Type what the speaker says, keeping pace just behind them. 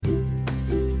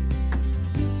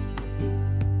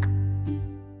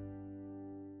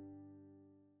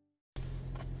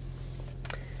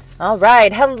All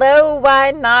right. Hello,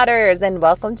 Why Notters, and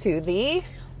welcome to the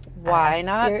Why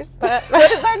Not?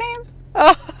 What is our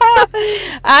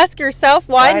name? Ask Yourself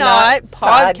Why Not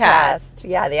podcast.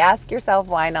 Yeah, the Ask Yourself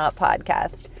Why Not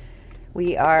podcast.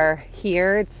 We are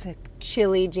here. It's a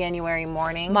chilly January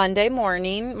morning. Monday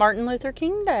morning, Martin Luther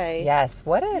King Day. Yes,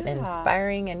 what an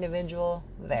inspiring individual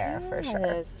there, for sure.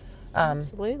 Yes,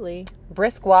 absolutely.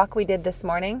 Brisk walk we did this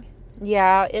morning.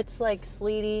 Yeah, it's like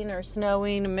sleeting or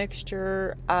snowing, a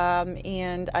mixture,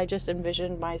 and I just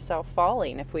envisioned myself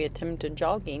falling if we attempted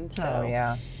jogging. So. Oh,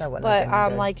 yeah. That wouldn't But have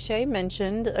been good. like Shay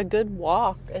mentioned, a good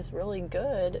walk is really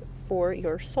good for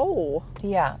your soul.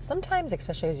 Yeah, sometimes,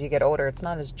 especially as you get older, it's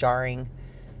not as jarring.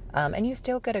 And you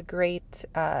still get a great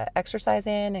exercise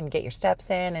in and get your steps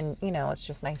in. And, you know, it's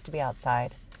just nice to be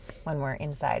outside. When we're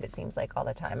inside, it seems like all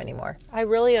the time anymore. I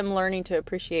really am learning to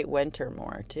appreciate winter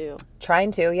more, too.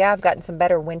 Trying to. Yeah, I've gotten some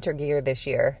better winter gear this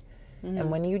year. Mm-hmm.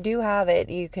 And when you do have it,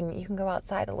 you can go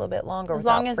outside a little bit longer as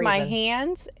long as freezing. My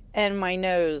hands and my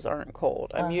nose aren't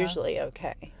cold. I'm usually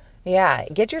okay. Yeah,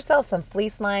 get yourself some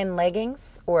fleece line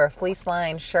leggings or a fleece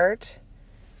line shirt,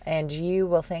 and you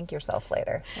will thank yourself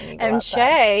later when you go and outside.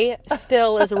 Shay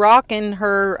still is rocking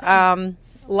her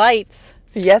lights.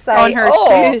 Yes, on her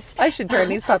shoes. I should turn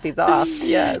these puppies off.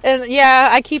 Yes. And yeah,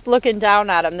 I keep looking down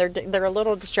at them. They're a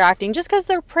little distracting just because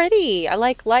they're pretty. I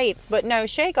like lights. But no,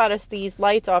 Shay got us these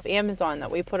lights off Amazon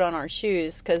that we put on our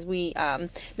shoes because we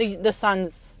the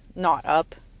sun's not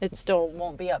up. It still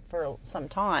won't be up for some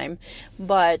time.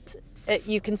 But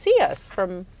you can see us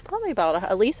from probably about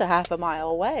at least a half a mile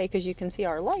away because you can see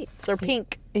our lights. They're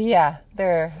pink. Yeah,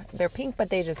 they're pink, but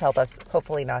they just help us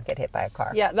hopefully not get hit by a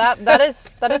car. Yeah, that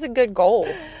is a good goal.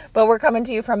 But we're coming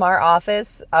to you from our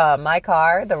office, my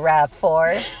car, the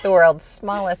RAV4, the world's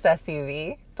smallest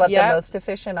SUV, but the most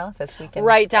efficient office we can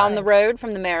right down find. the road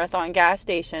from the Marathon gas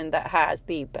station that has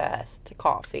the best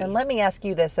coffee. And let me ask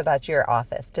you this about your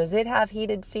office. Does it have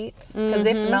heated seats? Because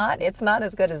if not, it's not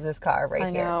as good as this car here. I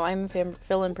know. I'm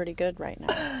feeling pretty good right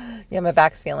now. Yeah, my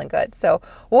back's feeling good. So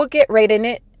we'll get right in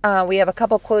it. We have a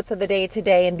couple quotes of the day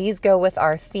today, and these go with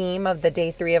our theme of the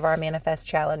day 3 of our Manifest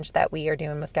Challenge that we are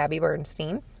doing with Gabby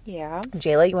Bernstein. Yeah.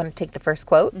 Jayla, you want to take the first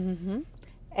quote? Mm-hmm.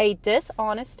 A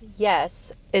dishonest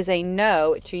yes is a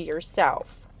no to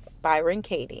yourself. Byron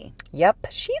Katie. Yep.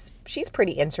 She's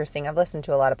pretty interesting. I've listened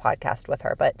to a lot of podcasts with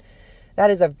her, but that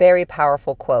is a very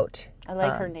powerful quote. I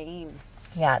like her name.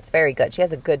 Yeah, it's very good. She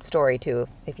has a good story, too,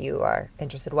 if you are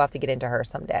interested. We'll have to get into her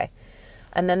someday.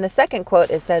 And then the second quote,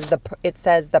 it says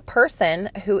the person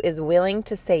who is willing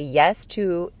to say yes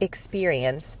to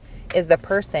experience is the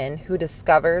person who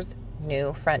discovers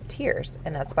new frontiers.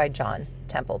 And that's by John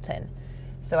Templeton.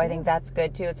 So I think that's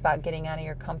good, too. It's about getting out of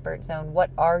your comfort zone. What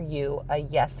are you a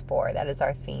yes for? That is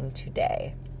our theme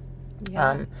today.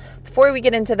 Yeah. Before we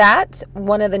get into that,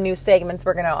 one of the new segments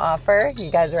we're going to offer.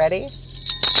 You guys ready?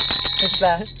 It's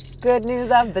the good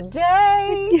news of the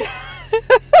day.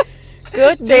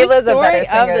 Good Jayla's news a better story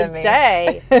singer of than the me.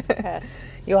 day.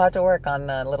 You'll have to work on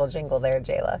the little jingle there,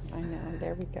 Jayla. I know.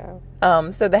 There we go.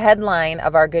 So the headline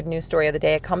of our good news story of the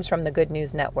day, it comes from the Good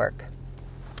News Network.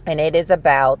 And it is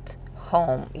about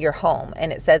your home.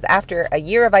 And it says, after a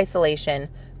year of isolation,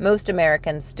 most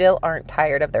Americans still aren't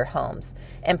tired of their homes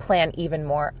and plan even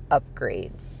more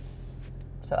upgrades.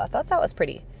 So I thought that was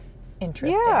pretty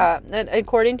interesting. Yeah. And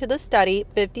according to the study,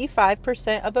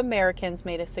 55% of Americans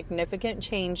made a significant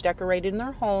change decorating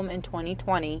their home in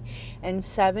 2020. And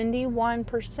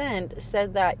 71%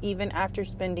 said that even after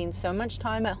spending so much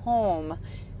time at home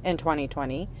in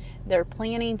 2020, they're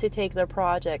planning to take their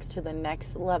projects to the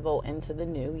next level into the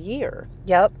new year.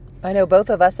 Yep. I know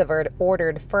both of us have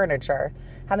ordered furniture.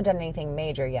 Haven't done anything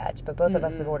major yet, but both of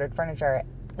us have ordered furniture.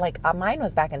 Like mine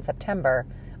was back in September.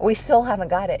 We still haven't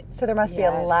got it. So there must be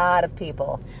a lot of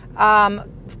people.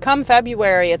 Come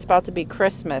February, it's about to be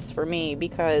Christmas for me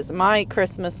because my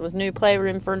Christmas was new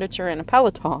playroom furniture and a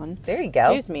Peloton. There you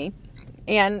go. Excuse me.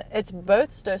 And it's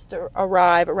both supposed to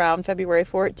arrive around February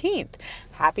 14th.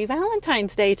 Happy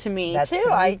Valentine's Day to me, too,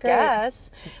 I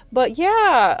guess. But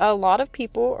yeah, a lot of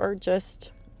people are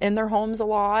just in their homes a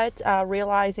lot,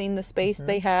 realizing the space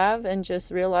they have and just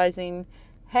realizing,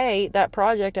 hey, that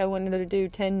project I wanted to do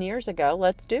 10 years ago,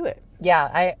 let's do it.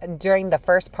 Yeah, during the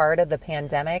first part of the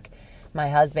pandemic, my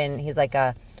husband, he's like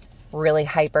a really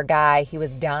hyper guy. He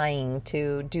was dying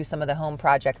to do some of the home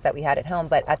projects that we had at home,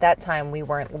 but at that time we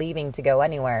weren't leaving to go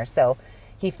anywhere. So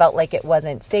he felt like it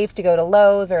wasn't safe to go to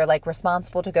Lowe's or like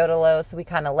responsible to go to Lowe's. So we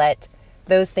kind of let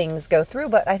those things go through,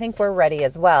 but I think we're ready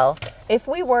as well. If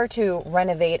we were to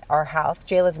renovate our house,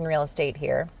 Jayla's in real estate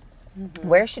here,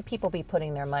 Where should people be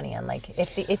putting their money on? Like,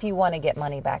 if you want to get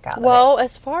money back out of Well,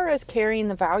 as far as carrying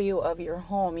the value of your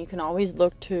home, you can always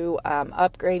look to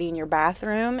upgrading your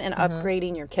bathroom and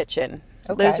upgrading your kitchen.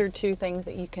 Okay. Those are two things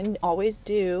that you can always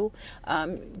do.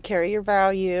 Carry your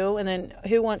value, and then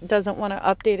doesn't want to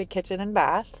update a kitchen and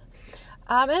bath?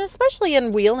 And especially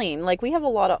in Wheeling, like we have a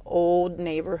lot of old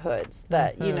neighborhoods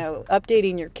that,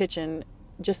 updating your kitchen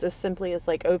just as simply as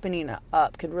like opening it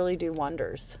up could really do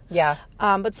wonders. Yeah.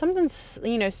 But something,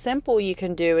 simple you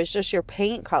can do is just your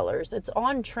paint colors. It's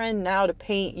on trend now to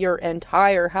paint your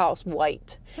entire house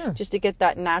white, just to get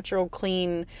that natural,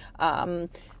 clean,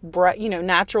 bright,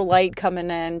 natural light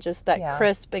coming in, just that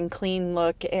crisp and clean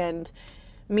look. And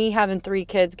me having 3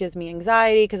 kids gives me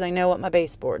anxiety because I know what my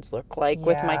baseboards look like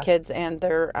with my kids and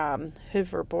their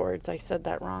hoverboards. I said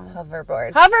that wrong.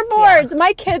 Hoverboards. Hoverboards. Yeah.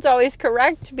 My kids always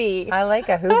correct me. I like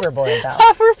a hoverboard though.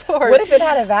 Hoverboard. What if it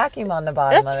had a vacuum on the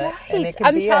bottom of it? Right. And it could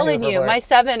I'm be telling a you, hoverboard? my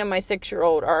 7 and my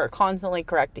 6-year-old are constantly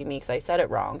correcting me because I said it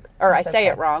wrong, or I say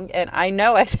it wrong, and I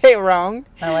know I say it wrong.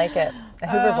 I like it. A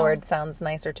hoverboard sounds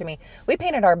nicer to me. We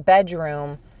painted our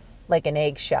bedroom like an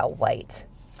eggshell white.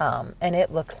 And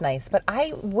it looks nice, but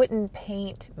I wouldn't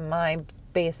paint my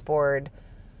baseboard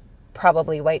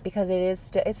probably white because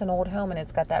it's an old home and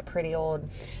it's got that pretty old.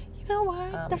 You know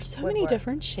what? There's so many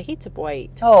different shades of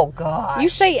white. Oh gosh! You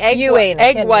say egg white,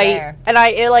 there. And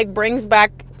it brings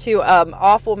back to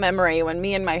awful memory when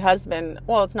me and my husband.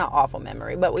 Well, it's not awful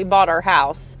memory, but we bought our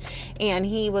house, and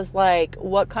he was like,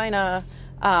 "What kind of?"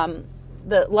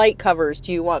 The light covers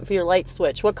do you want for your light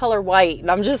switch? What color white?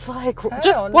 And I'm just like,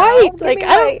 just white.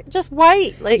 Just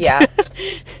white. Like, yeah.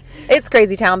 It's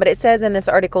crazy town, but it says in this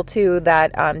article too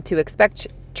that to expect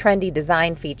trendy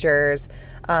design features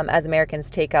as Americans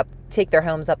take their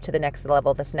homes up to the next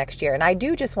level this next year. And I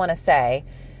do just want to say,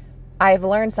 I've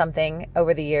learned something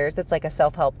over the years. It's like a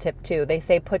self-help tip too. They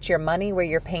say put your money where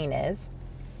your pain is.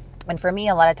 And for me,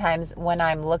 a lot of times when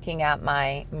I'm looking at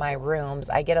my rooms,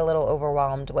 I get a little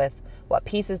overwhelmed with what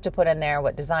pieces to put in there,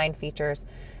 what design features.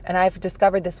 And I've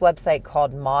discovered this website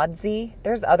called Modsy.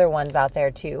 There's other ones out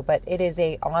there too, but it is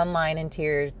a online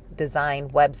interior design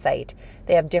website.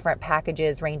 They have different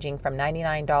packages ranging from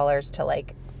 $99 to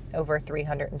like over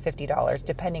 $350,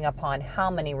 depending upon how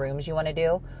many rooms you want to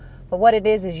do. But what it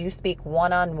is you speak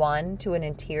one-on-one to an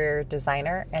interior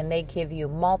designer, and they give you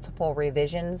multiple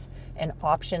revisions and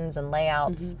options and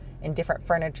layouts and different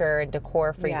furniture and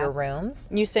decor for your rooms.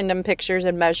 You send them pictures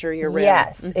and measure your room.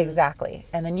 Yes, exactly.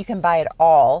 And then you can buy it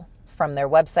all from their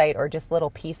website or just little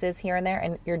pieces here and there,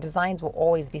 and your designs will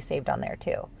always be saved on there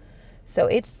too. So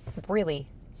it's really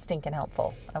stinking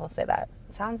helpful. I will say that.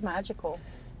 Sounds magical.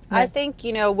 Yeah. I think,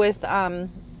 with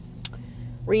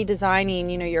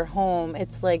redesigning, your home,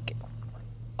 it's like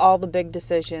all the big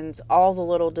decisions, all the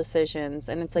little decisions,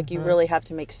 and it's like you really have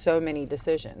to make so many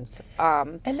decisions.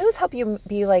 And those help you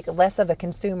be like less of a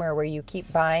consumer where you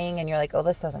keep buying and you're like, oh,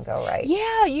 this doesn't go right.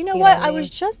 Yeah, you know what? I was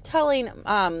just telling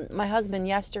my husband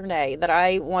yesterday that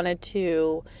I wanted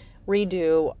to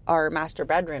redo our master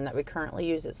bedroom that we currently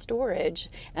use as storage,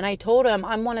 and I told him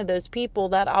I'm one of those people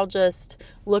that I'll just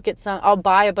I'll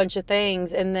buy a bunch of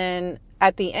things, and then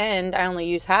at the end, I only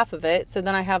use half of it. So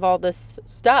then I have all this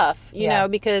stuff, you know,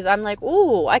 because I'm like,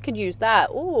 ooh, I could use that.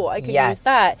 Ooh, I could use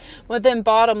that. But then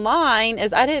bottom line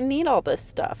is I didn't need all this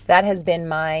stuff. That has been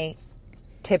my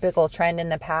typical trend in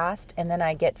the past. And then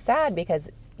I get sad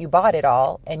because you bought it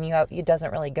all and it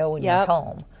doesn't really go in your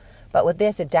home. But with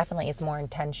this, it's more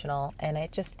intentional. And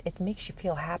it makes you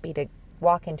feel happy to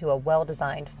walk into a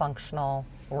well-designed, functional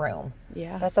room.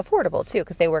 Yeah. That's affordable too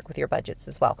because they work with your budgets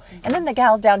as well. And then the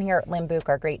gals down here at Limbook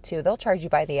are great too. They'll charge you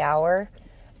by the hour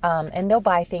and they'll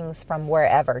buy things from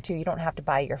wherever too. You don't have to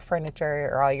buy your furniture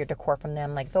or all your decor from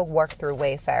them. Like they'll work through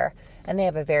Wayfair and they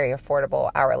have a very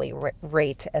affordable hourly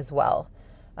rate as well.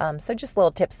 So just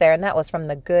little tips there. And that was from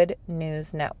the Good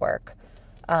News Network.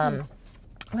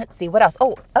 Let's see what else.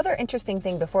 Oh, other interesting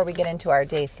thing before we get into our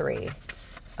day 3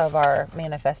 of our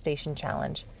manifestation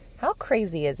challenge. How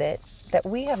crazy is it that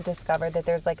we have discovered that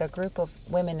there's like a group of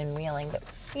women in Wheeling that,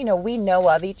 we know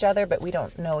of each other, but we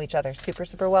don't know each other super,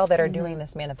 super well that are doing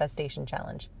this manifestation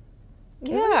challenge.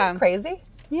 Yeah. Isn't that crazy?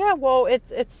 Yeah. Well,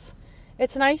 it's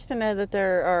nice to know that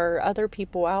there are other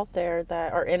people out there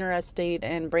that are interested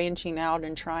in branching out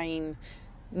and trying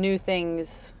new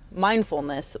things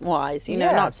mindfulness wise,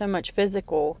 not so much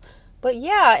physical. But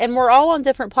yeah, and we're all on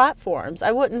different platforms.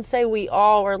 I wouldn't say we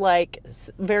all are like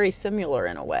very similar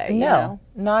in a way. No,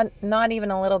 not even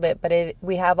a little bit. But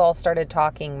we have all started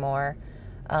talking more.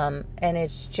 And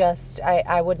it's just,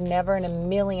 I would never in a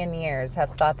million years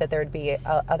have thought that there would be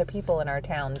other people in our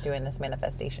town doing this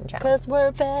manifestation challenge. Because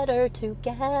we're better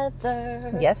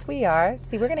together. Yes, we are.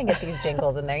 See, we're going to get these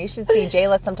jingles in there. You should see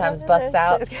Jayla sometimes busts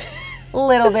out a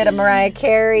little bit of Mariah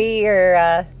Carey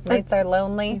or Nights Are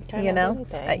Lonely, you know,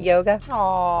 at yoga.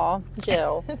 Aw,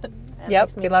 Jill.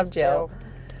 Yep, we love Jill.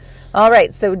 All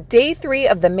right, so day 3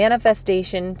 of the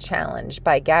Manifestation Challenge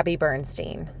by Gabby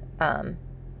Bernstein.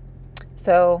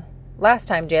 So last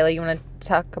time, Jayla, you want to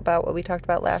talk about what we talked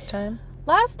about last time?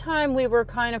 Last time we were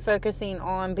kind of focusing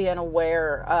on being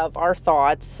aware of our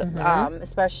thoughts,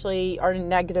 especially our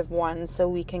negative ones, so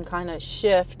we can kind of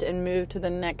shift and move to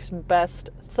the next best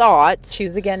thoughts.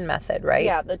 Choose again method, right?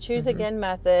 Yeah, the choose again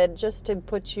method, just to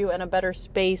put you in a better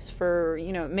space for,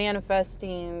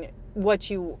 manifesting what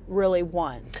you really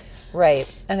want.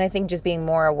 Right. And I think just being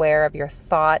more aware of your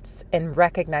thoughts and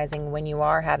recognizing when you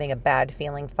are having a bad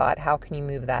feeling thought, how can you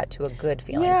move that to a good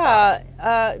feeling thought?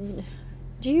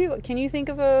 Can you think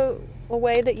of a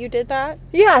way that you did that?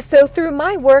 Yeah, so through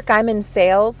my work, I'm in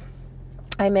sales.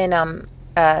 I'm in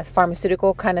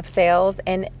pharmaceutical kind of sales,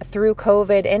 and through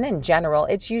COVID and in general,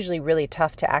 it's usually really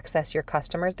tough to access your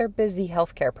customers. They're busy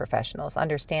healthcare professionals,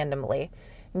 understandably.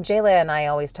 And Jayla and I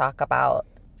always talk about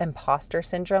imposter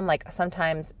syndrome. Like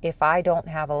sometimes if I don't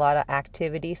have a lot of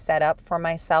activity set up for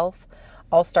myself,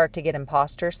 I'll start to get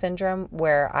imposter syndrome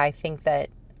where I think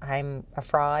that I'm a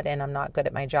fraud and I'm not good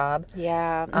at my job.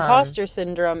 Yeah. Imposter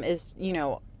syndrome is,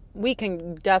 we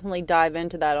can definitely dive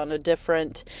into that on a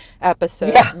different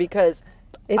episode because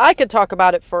I could talk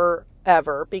about it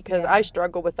forever because I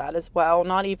struggle with that as well.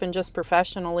 Not even just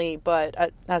professionally,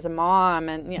 but as a mom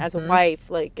and as a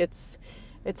wife, like it's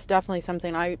definitely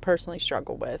something I personally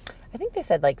struggle with. I think they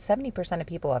said like 70% of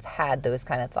people have had those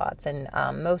kind of thoughts, and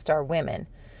most are women.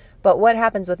 But what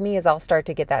happens with me is I'll start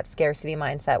to get that scarcity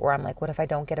mindset where I'm like, what if I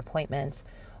don't get appointments?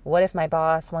 What if my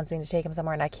boss wants me to take him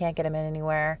somewhere and I can't get him in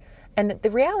anywhere? And the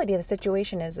reality of the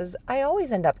situation is I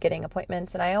always end up getting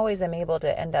appointments, and I always am able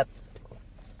to end up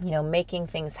making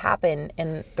things happen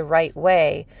in the right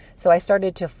way. So I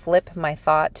started to flip my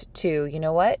thought to, you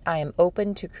know what? I am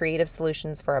open to creative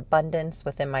solutions for abundance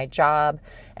within my job.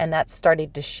 And that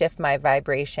started to shift my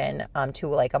vibration to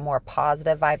like a more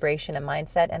positive vibration and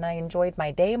mindset. And I enjoyed my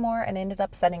day more and ended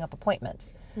up setting up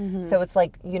appointments. So it's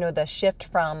like, the shift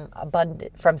from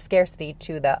scarcity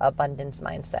to the abundance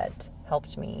mindset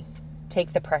helped me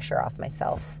take the pressure off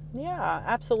myself. Yeah,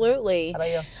 absolutely. How about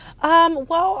you?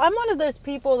 Well, I'm one of those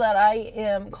people that I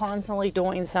am constantly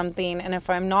doing something, and if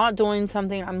I'm not doing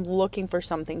something, I'm looking for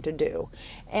something to do.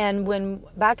 And when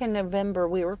back in November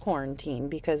we were quarantined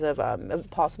because of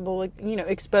possible,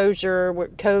 exposure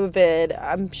with COVID.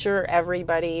 I'm sure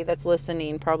everybody that's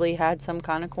listening probably had some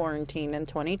kind of quarantine in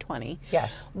 2020.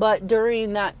 Yes. But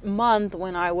during that month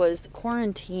when I was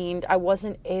quarantined, I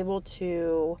wasn't able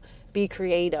to be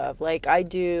creative like I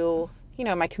do,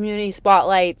 my community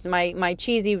spotlights, my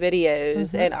cheesy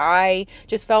videos, and I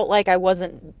just felt like I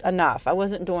wasn't enough. I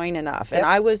wasn't doing enough. And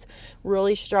I was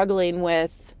really struggling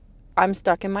with, I'm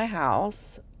stuck in my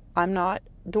house. I'm not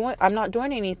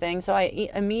doing anything. So I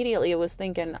immediately was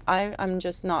thinking, I'm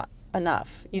just not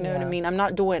enough. You know what I mean? I'm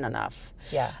not doing enough.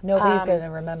 Yeah. Nobody's going to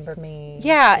remember me.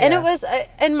 Yeah. And it was,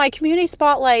 in my community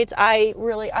spotlights, I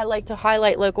like to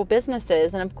highlight local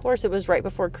businesses. And of course it was right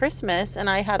before Christmas and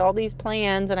I had all these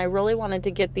plans and I really wanted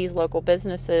to get these local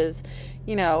businesses,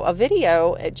 a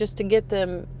video just to get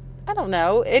them, I don't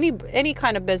know, any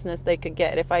kind of business they could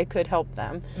get if I could help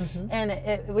them. And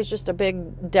it was just a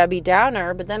big Debbie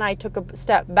Downer. But then I took a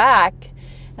step back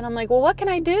and I'm like, well, what can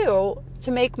I do to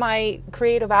make my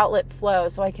creative outlet flow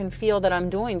so I can feel that I'm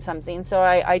doing something? So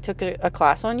I took a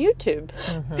class on YouTube.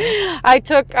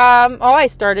 I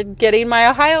started getting my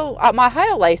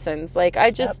Ohio license. Like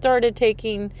I just started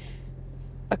taking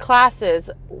classes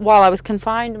while I was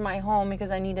confined in my home because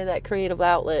I needed that creative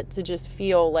outlet to just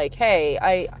feel like,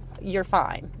 hey, you're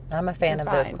fine. I'm a fan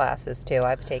of those classes too.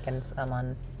 I've taken some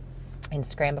on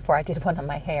Instagram before. I did one on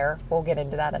my hair. We'll get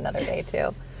into that another day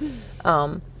too.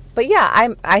 But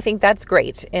yeah, I think that's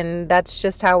great. And that's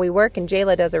just how we work. And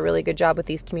Jayla does a really good job with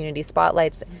these community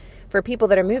spotlights for people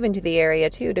that are moving to the area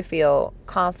too, to feel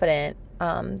confident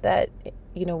that,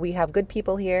 we have good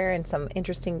people here and some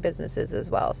interesting businesses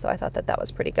as well. So I thought that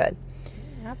was pretty good.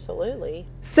 Absolutely.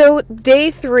 So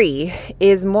day 3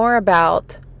 is more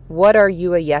about what are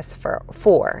you a yes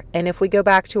for? And if we go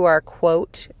back to our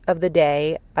quote of the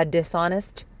day, a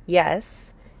dishonest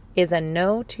yes is a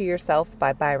no to yourself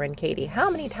by Byron Katie. How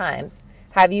many times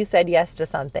have you said yes to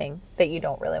something that you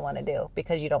don't really want to do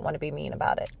because you don't want to be mean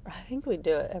about it? I think we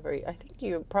do it I think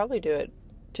you probably do it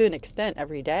to an extent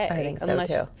every day. I think so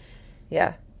too.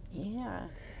 Yeah. Yeah.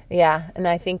 Yeah, and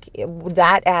I think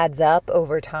that adds up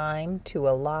over time to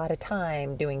a lot of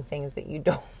time doing things that you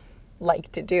don't like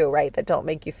to do, right? That don't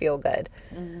make you feel good.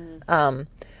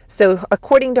 So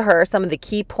according to her, some of the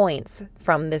key points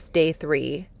from this day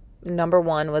 3, number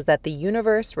 1 was that the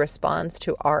universe responds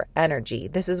to our energy.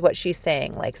 This is what she's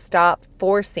saying, like, stop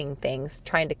forcing things,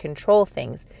 trying to control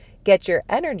things. Get your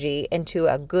energy into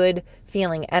a good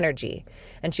feeling energy.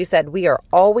 And she said, we are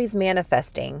always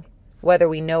manifesting, whether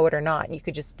we know it or not. You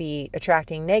could just be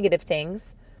attracting negative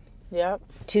things Yep.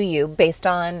 to you based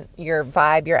on your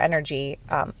vibe, your energy,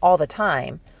 all the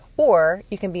time. Or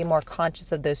you can be more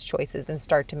conscious of those choices and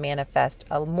start to manifest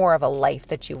more of a life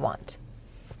that you want.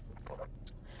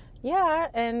 Yeah,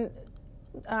 and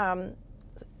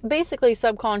basically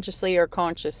subconsciously or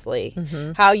consciously,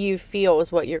 how you feel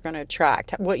is what you're going to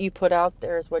attract. What you put out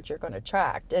there is what you're going to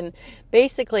attract. And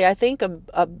basically, I think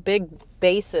a big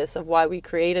basis of why we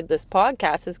created this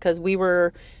podcast is because we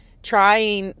were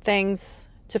trying things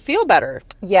to feel better.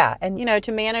 Yeah. And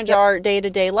to manage our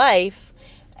day-to-day life.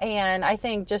 And I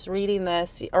think just reading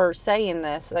this or saying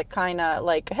this, that kind of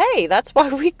like, hey, that's why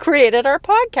we created our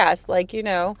podcast. Like,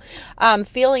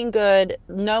 feeling good,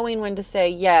 knowing when to say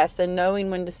yes and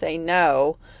knowing when to say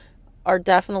no are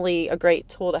definitely a great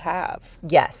tool to have.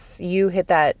 Yes, you hit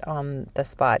that on the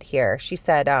spot here. She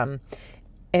said,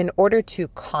 in order to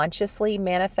consciously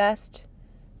manifest,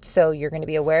 so you're going to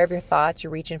be aware of your thoughts, you're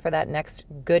reaching for that next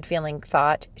good feeling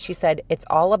thought. She said, it's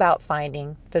all about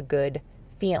finding the good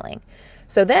feeling.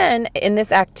 So then in this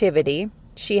activity,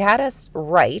 she had us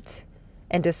write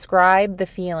and describe the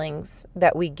feelings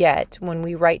that we get when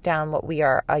we write down what we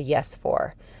are a yes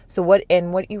for. So what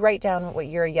you write down what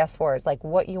you're a yes for is like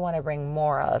what you want to bring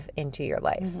more of into your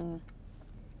life.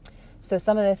 So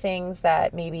some of the things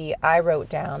that maybe I wrote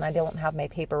down, I don't have my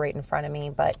paper right in front of me,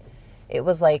 but it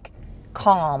was like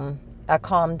a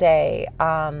calm day,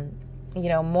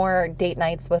 more date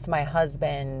nights with my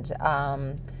husband,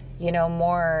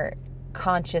 more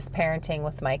conscious parenting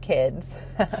with my kids.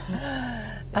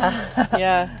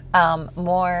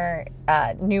 More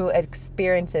new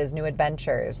experiences, new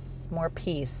adventures, more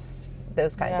peace,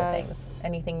 those kinds of things.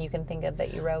 Anything you can think of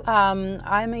that you wrote?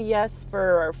 I'm a yes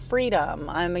for freedom.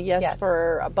 I'm a yes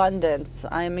for abundance.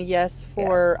 I'm a yes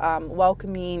for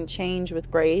welcoming change with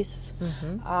grace.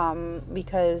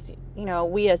 Because,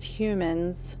 we as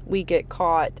humans, we get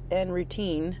caught in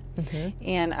routine.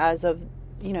 And as of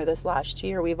this last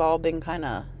year, we've all been kind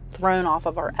of thrown off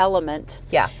of our element.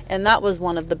 Yeah. And that was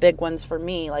one of the big ones for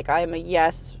me. Like, I am a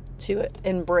yes to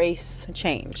embrace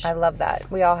change. I love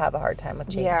that. We all have a hard time with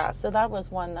change. Yeah. So that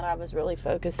was one that I was really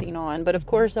focusing on. But of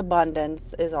course,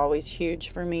 abundance is always huge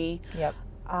for me. Yep.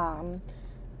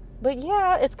 But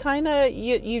yeah, it's kind of,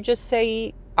 you just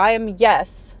say, I am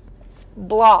yes,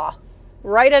 blah,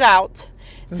 write it out.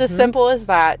 It's as simple as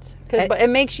that. But it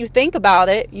makes you think about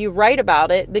it. You write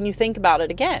about it, then you think about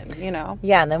it again,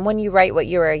 Yeah, and then when you write what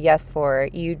you are a yes for,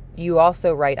 you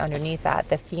also write underneath that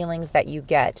the feelings that you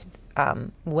get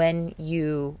when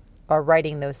you are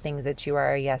writing those things that you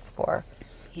are a yes for.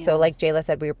 Yeah. So like Jayla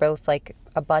said, we were both like,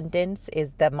 abundance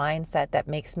is the mindset that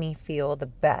makes me feel the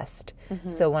best.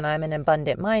 So when I'm in an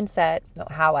abundant mindset,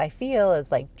 how I feel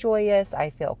is like joyous, I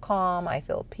feel calm, I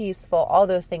feel peaceful, all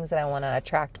those things that I want to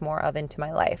attract more of into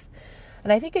my life.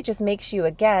 And I think it just makes you,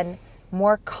 again,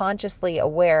 more consciously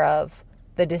aware of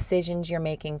the decisions you're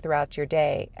making throughout your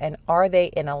day. And are they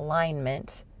in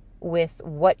alignment with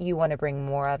what you want to bring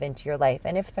more of into your life?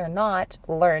 And if they're not,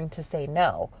 learn to say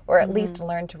no, or at least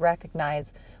learn to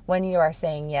recognize when you are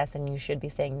saying yes and you should be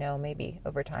saying no. Maybe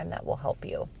over time that will help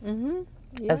you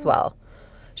as well.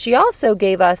 She also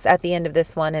gave us at the end of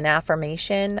this one an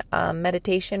affirmation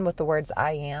meditation with the words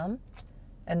I am.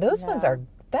 And those ones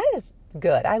that is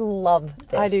good. I love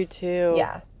this. I do too.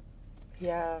 Yeah.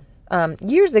 Yeah.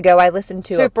 Years ago, I listened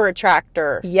to super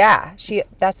attractor. Yeah,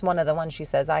 that's one of the ones she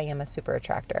says, I am a super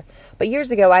attractor. But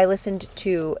years ago, I listened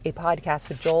to a podcast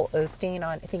with Joel Osteen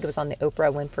I think it was on the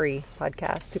Oprah Winfrey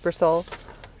podcast, Super Soul.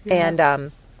 Yeah.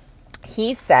 And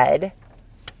he said,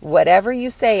 whatever you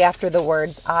say after the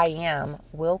words I am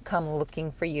will come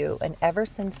looking for you. And ever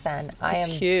since then, I am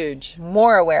huge.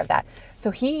 More aware of that.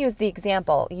 So he used the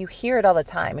example, you hear it all the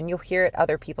time, and you'll hear it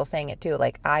other people saying it too,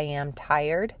 like, I am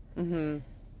tired.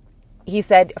 He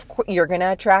said, of course, you're going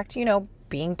to attract,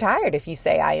 being tired if you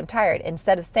say I am tired.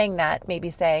 Instead of saying that, maybe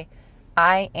say,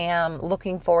 I am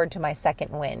looking forward to my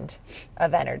second wind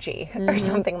of energy or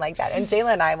something like that. And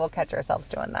Jayla and I will catch ourselves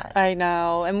doing that. I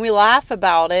know. And we laugh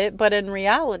about it, but in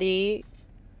reality,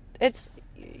 it's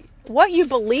what you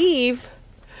believe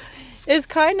is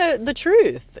kind of the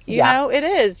truth. You Yeah. know, it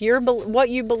is what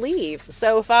you believe.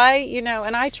 So if I,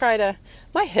 and I try to,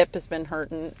 my hip has been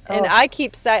hurting, and I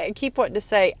keep wanting to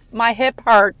say my hip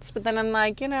hurts, but then I'm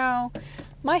like,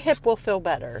 my hip will feel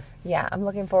better. Yeah, I'm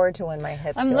looking forward to when my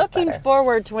hip I'm feels looking better.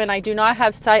 forward to when I do not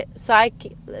have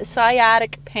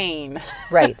sciatic pain.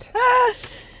 Right.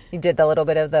 You did the little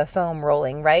bit of the foam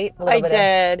rolling, right? I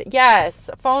did. Yes.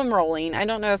 Foam rolling. I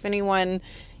don't know if anyone,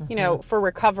 for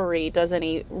recovery does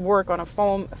any work on a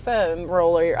foam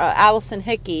roller. Allison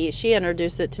Hickey, she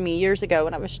introduced it to me years ago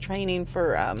when I was training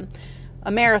for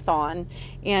a marathon,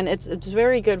 and it's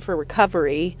very good for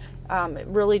recovery. It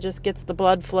really just gets the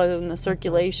blood flow and the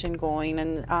circulation going,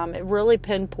 and it really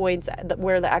pinpoints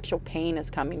where the actual pain is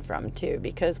coming from too,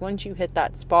 because once you hit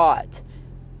that spot,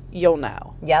 you'll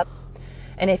know. Yep.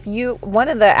 And one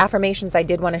of the affirmations I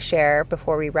did want to share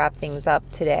before we wrap things up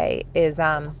today is,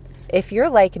 if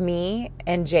you're like me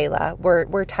and Jayla,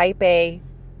 we're type A,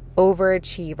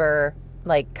 overachiever,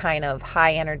 like kind of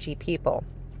high energy people.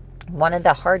 One of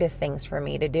the hardest things for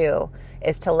me to do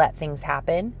is to let things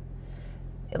happen,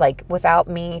 like without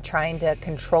me trying to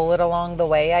control it along the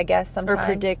way, I guess sometimes.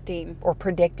 Or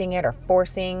predicting it or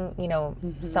forcing,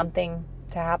 something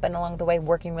to happen along the way,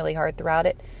 working really hard throughout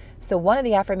it. So one of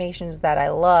the affirmations that I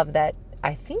love that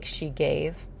I think she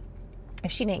gave,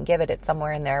 if she didn't give it, it's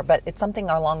somewhere in there, but it's something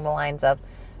along the lines of,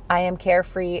 I am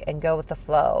carefree and go with the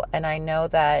flow. And I know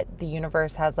that the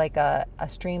universe has like a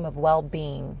stream of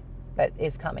well-being that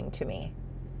is coming to me,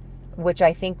 which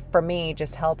I think for me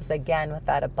just helps again with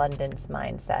that abundance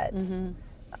mindset,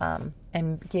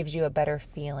 and gives you a better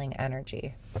feeling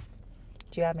energy.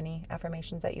 Do you have any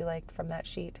affirmations that you liked from that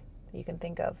sheet that you can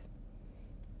think of?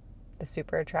 The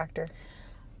super attractor.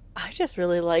 I just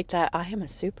really like that I am a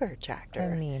super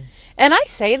attractor. I mean, and I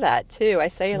say that too. I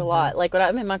say it a lot. Like when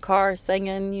I'm in my car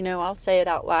singing, I'll say it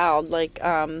out loud. Like,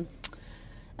 and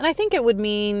I think it would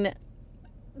mean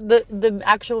the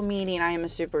actual meaning I am a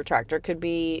super attractor could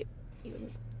be,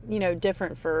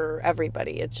 different for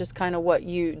everybody. It's just kind of what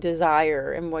you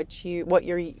desire and what you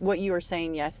are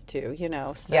saying yes to,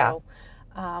 So, yeah.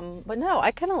 But no,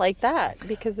 I kind of like that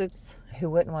because it's. Who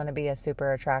wouldn't want to be a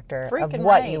super attractor of Freaking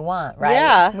what right. you want,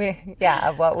 right? Yeah.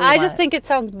 Of what we I want. just think it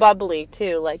sounds bubbly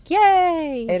too, like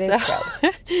yay. It is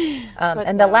good.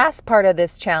 And the last part of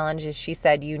this challenge is she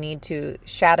said you need to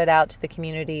shout it out to the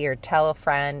community or tell a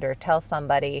friend or tell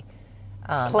somebody.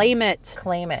 Claim it.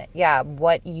 Claim it. Yeah,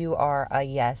 what you are a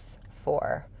yes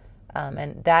for.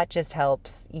 And that just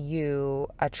helps you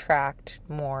attract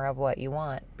more of what you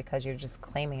want because you're just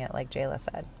claiming it, like Jayla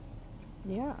said.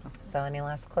 Yeah. So any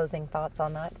last closing thoughts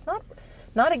on that? It's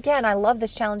not again, I love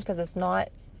this challenge because it's not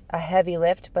a heavy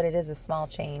lift, but it is a small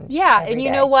change. Yeah, and you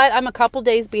know what? I'm a couple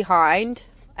days behind,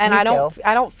 and I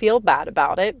don't feel bad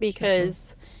about it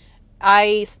because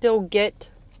I still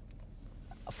get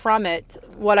from it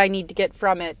what I need to get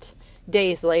from it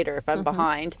days later if I'm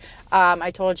behind.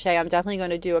 I told Shay I'm definitely going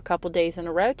to do a couple days in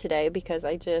a row today because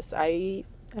I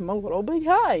am a little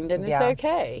behind, and it's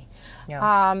okay.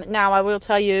 Yeah. Now, I will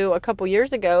tell you, a couple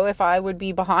years ago, if I would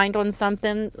be behind on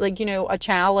something, like, a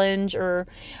challenge or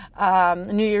a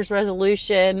New Year's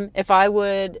resolution, if I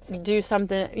would do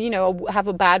something, have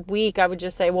a bad week, I would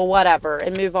just say, well, whatever,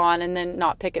 and move on and then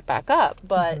not pick it back up.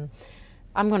 But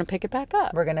I'm going to pick it back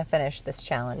up. We're going to finish this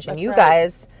challenge. That's and you right.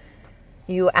 guys,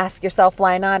 you Ask Yourself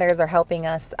Why Noters are helping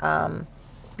us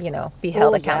be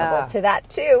held accountable to that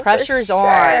too. Pressure's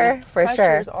on.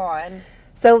 Pressure's on.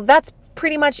 So that's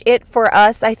pretty much it for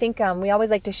us. I think we always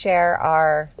like to share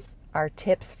our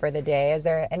tips for the day. Is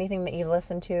there anything that you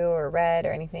listened to or read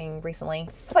or anything recently?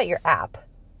 How about your app?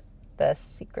 The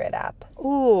secret app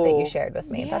that you shared with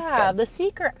me. Yeah, That's good. the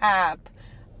secret app.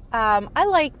 I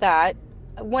like that.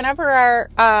 Whenever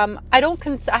I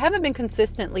haven't been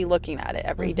consistently looking at it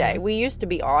every day. We used to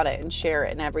be on it and share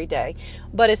it every day,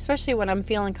 but especially when I'm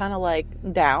feeling kind of like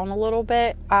down a little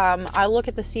bit, I look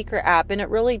at the secret app and it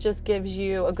really just gives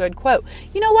you a good quote.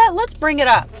 You know what? Let's bring it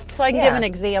up so I can give an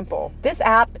example. This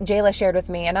app Jayla shared with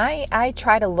me, and I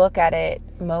try to look at it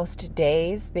most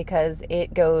days because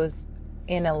it goes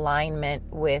in alignment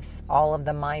with all of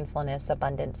the mindfulness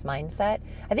abundance mindset.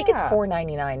 I think it's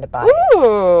 $4.99 to buy it.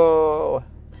 Ooh.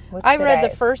 I read the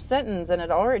today's? first sentence and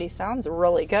it already sounds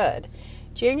really good.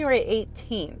 January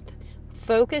 18th.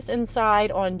 Focus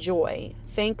inside on joy.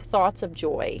 Think thoughts of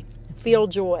joy. Feel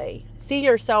joy. See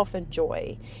yourself in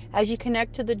joy. As you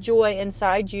connect to the joy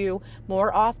inside you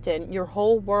more often, your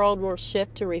whole world will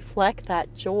shift to reflect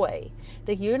that joy.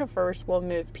 The universe will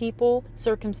move people,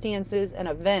 circumstances, and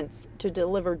events to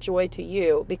deliver joy to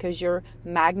you because you're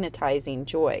magnetizing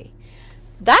joy.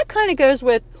 That kind of goes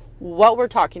with what we're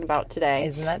talking about today.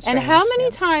 Isn't that And strange? how many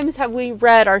times have we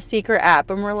read our secret app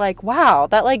and we're like, wow,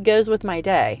 that like goes with my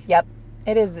day. Yep.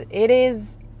 It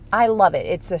is. I love it.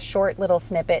 It's a short little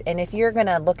snippet. And if you're going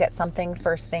to look at something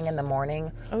first thing in the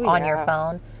morning on your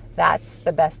phone, that's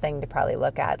the best thing to probably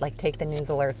look at. Like, take the news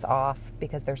alerts off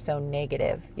because they're so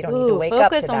negative. You don't need to wake up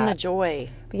to that. Focus on the joy.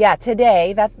 But yeah,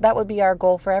 today, that would be our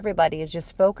goal for everybody, is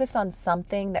just focus on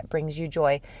something that brings you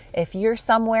joy. If you're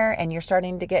somewhere and you're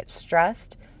starting to get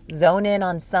stressed, zone in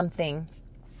on something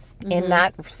in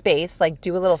that space. Like,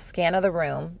 do a little scan of the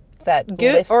room that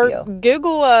lifts you.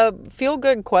 Google a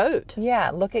feel-good quote.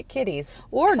 Yeah, look at kitties.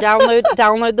 Or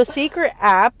download the secret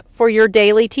app for your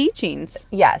daily teachings.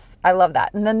 Yes, I love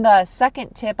that. And then the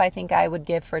second tip I think I would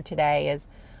give for today is,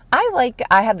 I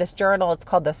have this journal. It's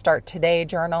called the Start Today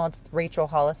Journal. It's Rachel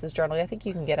Hollis's journal. I think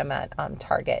you can get them at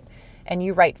Target. And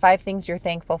you write 5 things you're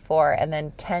thankful for and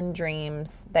then 10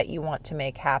 dreams that you want to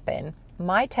make happen.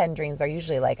 My 10 dreams are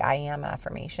usually like I am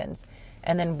affirmations.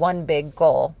 And then one big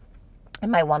goal.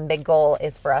 And my one big goal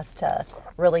is for us to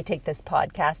really take this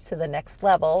podcast to the next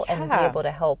level and be able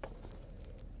to help,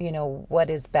 what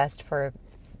is best for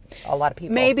a lot of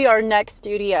people. Maybe our next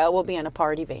studio will be in a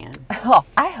party van. Oh,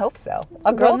 I hope so.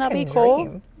 A girl Wouldn't that can be cool?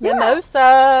 dream. Yeah.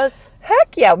 Mimosas.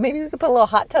 Heck yeah. Maybe we could put a little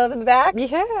hot tub in the back.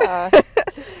 Yeah.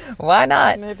 Why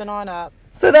not? Moving on up.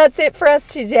 So that's it for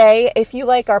us today. If you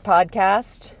like our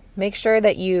podcast, make sure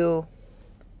that you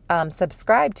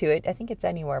subscribe to it. I think it's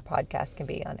anywhere podcast can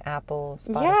be, on Apple,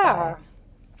 Spotify.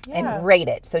 Yeah. And rate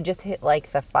it. So just hit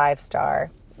like the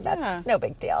 5-star. That's no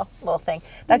big deal. Little thing.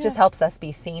 That just helps us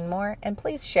be seen more. And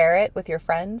please share it with your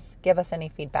friends. Give us any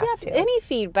feedback too. Any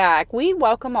feedback. We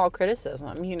welcome all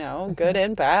criticism, good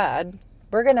and bad.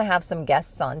 We're going to have some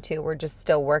guests on too. We're just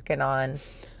still working on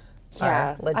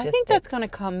our logistics. I think that's going to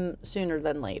come sooner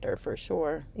than later for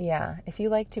sure. Yeah. If you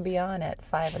like to be on at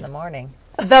 5 a.m.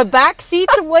 The back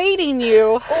seat's awaiting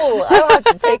you. Oh, I'll have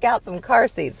to take out some car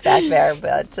seats back there,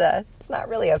 but it's not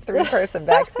really a 3-person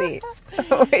back seat.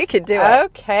 We could do it.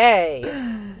 Okay.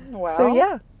 Well, So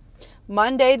yeah.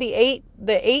 Monday the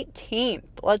 18th.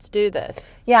 Let's do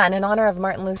this. Yeah, and in honor of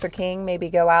Martin Luther King, maybe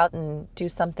go out and do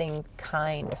something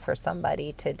kind for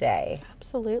somebody today.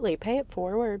 Absolutely. Pay it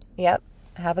forward. Yep.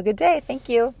 Have a good day. Thank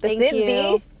you. This Thank is you.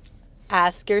 the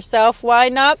Ask Yourself Why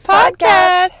Not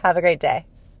podcast. Have a great day.